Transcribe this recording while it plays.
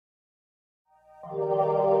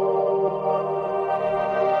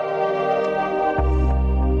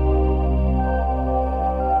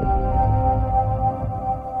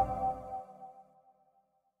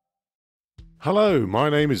Hello, my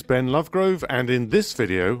name is Ben Lovegrove, and in this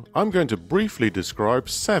video I'm going to briefly describe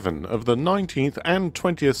 7 of the 19th and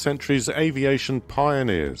 20th centuries aviation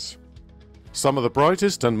pioneers. Some of the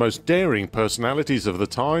brightest and most daring personalities of the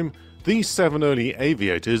time, these 7 early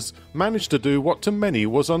aviators managed to do what to many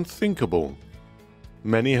was unthinkable.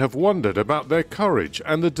 Many have wondered about their courage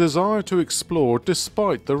and the desire to explore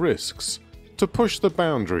despite the risks, to push the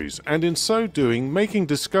boundaries, and in so doing making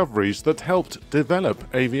discoveries that helped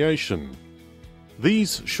develop aviation.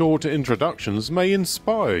 These short introductions may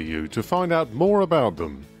inspire you to find out more about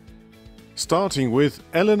them. Starting with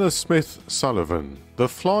Elinor Smith Sullivan, the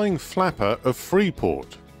flying flapper of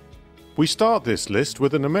Freeport. We start this list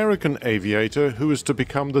with an American aviator who was to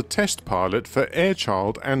become the test pilot for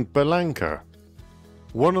Airchild and Belanca.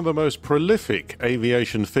 One of the most prolific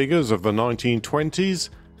aviation figures of the 1920s,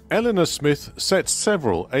 Elinor Smith set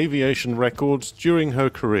several aviation records during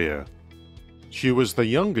her career. She was the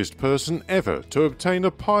youngest person ever to obtain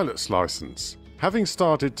a pilot's license, having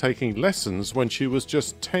started taking lessons when she was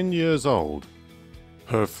just 10 years old.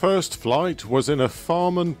 Her first flight was in a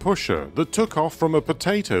Farman pusher that took off from a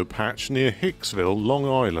potato patch near Hicksville, Long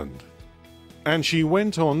Island. And she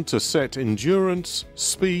went on to set endurance,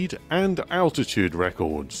 speed, and altitude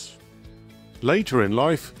records. Later in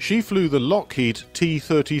life, she flew the Lockheed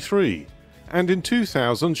T-33, and in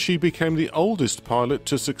 2000 she became the oldest pilot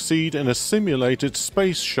to succeed in a simulated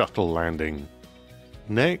space shuttle landing.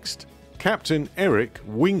 Next, Captain Eric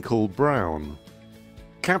Winkle Brown.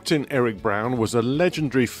 Captain Eric Brown was a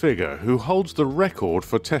legendary figure who holds the record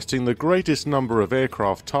for testing the greatest number of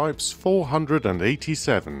aircraft types,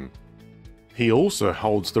 487. He also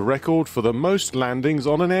holds the record for the most landings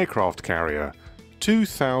on an aircraft carrier,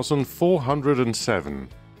 2,407.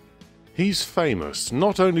 He's famous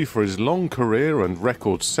not only for his long career and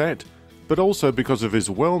record set, but also because of his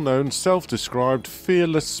well-known self-described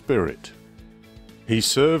fearless spirit. He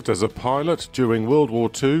served as a pilot during World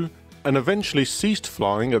War II and eventually ceased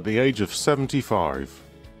flying at the age of 75.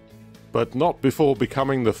 But not before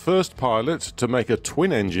becoming the first pilot to make a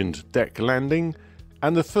twin-engined deck landing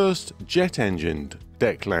and the first jet-engined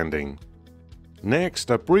deck landing. Next,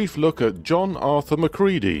 a brief look at John Arthur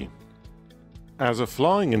Macready. As a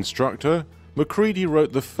flying instructor, Macready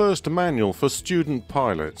wrote the first manual for student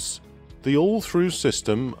pilots, the all-through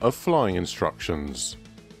system of flying instructions.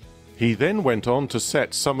 He then went on to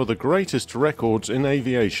set some of the greatest records in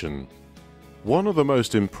aviation. One of the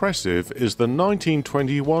most impressive is the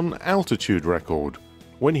 1921 altitude record,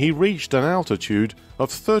 when he reached an altitude of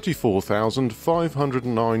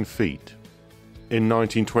 34,509 feet. In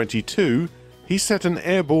 1922, he set an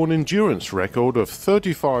airborne endurance record of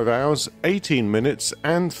 35 hours, 18 minutes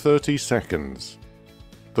and 30 seconds.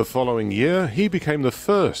 The following year, he became the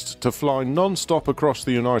first to fly non-stop across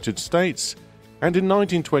the United States, and in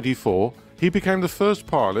 1924, he became the first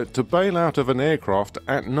pilot to bail out of an aircraft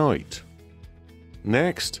at night.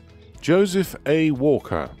 Next, Joseph A.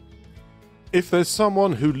 Walker. If there's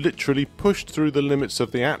someone who literally pushed through the limits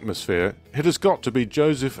of the atmosphere, it has got to be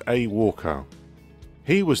Joseph A. Walker.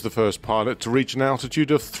 He was the first pilot to reach an altitude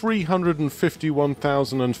of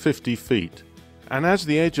 351,050 feet, and as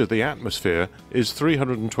the edge of the atmosphere is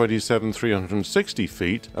 327,360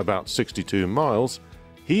 feet, about 62 miles,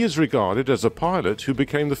 he is regarded as a pilot who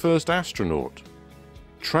became the first astronaut.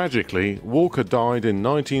 Tragically, Walker died in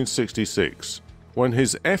 1966, when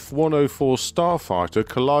his F-104 Starfighter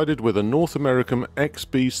collided with a North American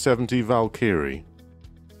XB-70 Valkyrie.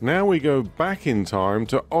 Now we go back in time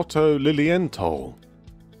to Otto Lilienthal.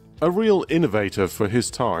 A real innovator for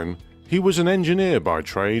his time, he was an engineer by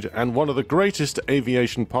trade and one of the greatest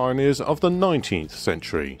aviation pioneers of the 19th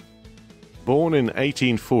century. Born in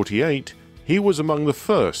 1848, he was among the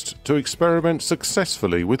first to experiment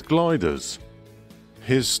successfully with gliders.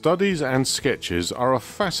 His studies and sketches are a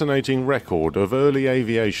fascinating record of early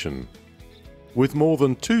aviation. With more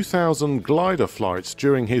than 2,000 glider flights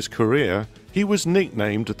during his career, he was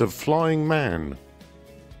nicknamed the Flying Man.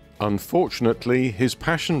 Unfortunately, his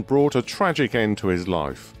passion brought a tragic end to his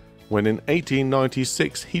life, when in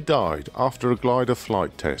 1896 he died after a glider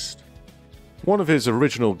flight test. One of his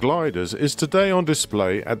original gliders is today on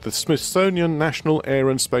display at the Smithsonian National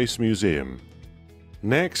Air and Space Museum.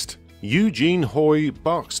 Next, Eugene Hoy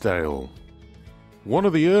Barksdale. One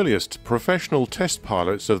of the earliest professional test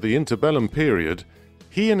pilots of the interbellum period,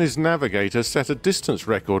 he and his navigator set a distance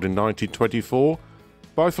record in 1924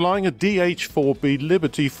 by flying a DH-4B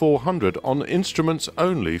Liberty 400 on instruments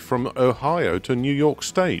only from Ohio to New York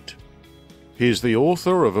State. He is the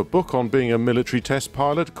author of a book on being a military test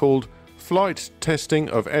pilot called Flight Testing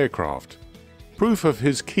of Aircraft, proof of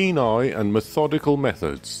his keen eye and methodical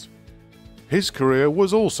methods. His career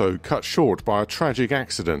was also cut short by a tragic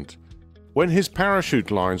accident, when his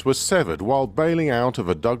parachute lines were severed while bailing out of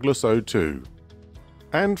a Douglas O-2.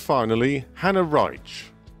 And finally, Hanna Reitsch.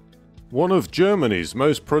 One of Germany's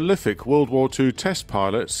most prolific World War II test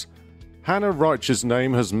pilots, Hanna Reitsch's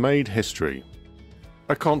name has made history.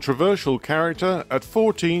 A controversial character, at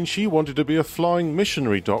 14 she wanted to be a flying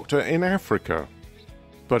missionary doctor in Africa.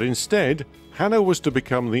 But instead, Hanna was to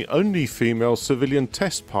become the only female civilian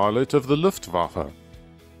test pilot of the Luftwaffe.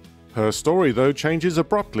 Her story, though, changes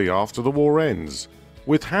abruptly after the war ends,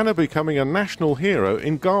 with Hanna becoming a national hero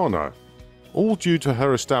in Ghana, all due to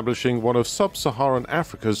her establishing one of sub-Saharan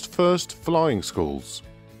Africa's first flying schools.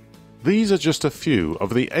 These are just a few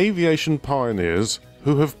of the aviation pioneers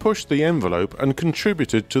who have pushed the envelope and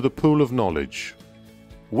contributed to the pool of knowledge.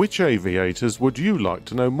 Which aviators would you like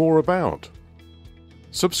to know more about?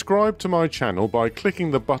 Subscribe to my channel by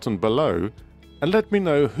clicking the button below and let me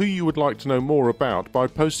know who you would like to know more about by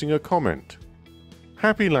posting a comment.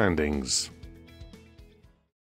 Happy landings!